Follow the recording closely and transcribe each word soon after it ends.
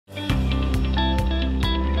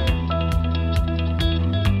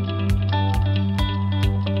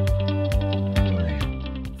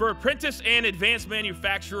apprentice and advanced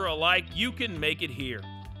manufacturer alike, you can make it here.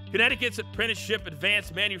 Connecticut's Apprenticeship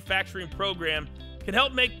Advanced Manufacturing Program can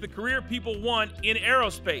help make the career people want in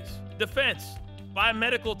aerospace, defense,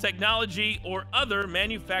 biomedical technology, or other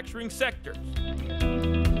manufacturing sectors.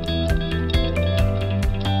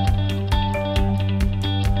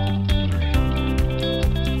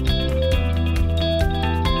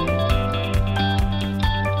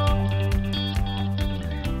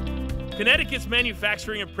 Connecticut's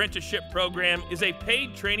Manufacturing Apprenticeship Program is a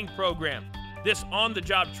paid training program. This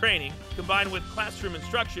on-the-job training, combined with classroom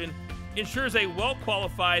instruction, ensures a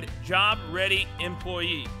well-qualified, job-ready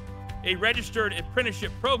employee. A registered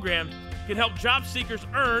apprenticeship program can help job seekers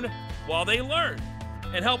earn while they learn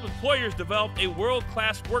and help employers develop a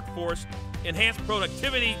world-class workforce, enhance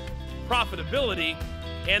productivity, profitability,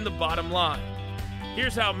 and the bottom line.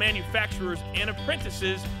 Here's how manufacturers and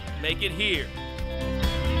apprentices make it here.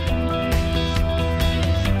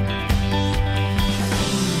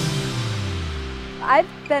 I've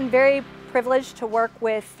been very privileged to work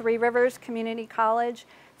with Three Rivers Community College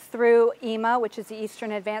through EMA, which is the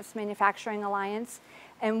Eastern Advanced Manufacturing Alliance,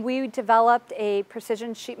 and we developed a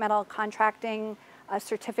precision sheet metal contracting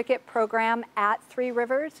certificate program at Three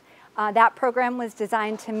Rivers. That program was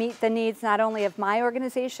designed to meet the needs not only of my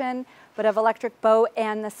organization, but of Electric Boat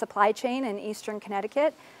and the supply chain in Eastern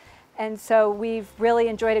Connecticut. And so we've really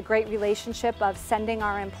enjoyed a great relationship of sending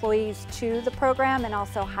our employees to the program and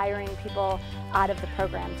also hiring people out of the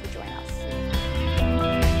program to join us.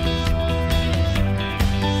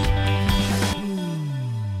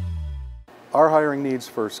 Our hiring needs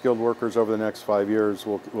for skilled workers over the next 5 years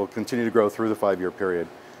will continue to grow through the 5-year period.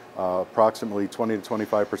 Approximately 20 to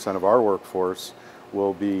 25% of our workforce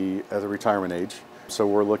will be at the retirement age. So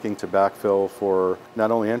we're looking to backfill for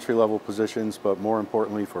not only entry-level positions, but more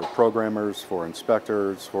importantly for programmers, for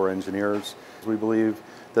inspectors, for engineers. We believe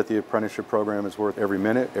that the apprenticeship program is worth every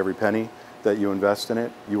minute, every penny that you invest in it.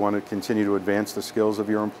 You want to continue to advance the skills of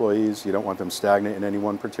your employees. You don't want them stagnant in any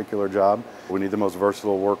one particular job. We need the most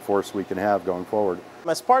versatile workforce we can have going forward.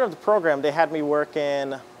 As part of the program, they had me work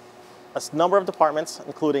in a number of departments,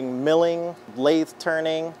 including milling, lathe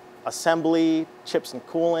turning, assembly, chips and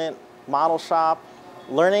coolant, model shop.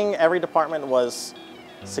 Learning every department was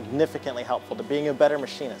significantly helpful to being a better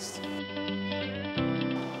machinist.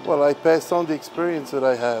 Well, I pass on the experience that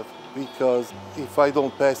I have, because if I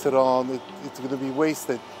don't pass it on, it's going to be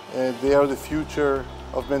wasted. And they are the future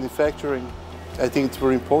of manufacturing. I think it's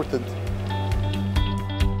very important.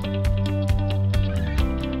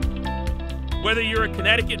 Whether you're a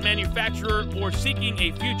Connecticut manufacturer or seeking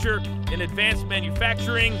a future in advanced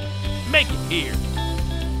manufacturing, make it here.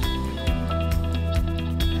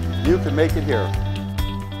 You can make it here.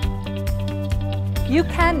 You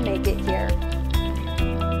can make it here.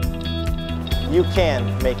 You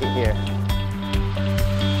can make it here.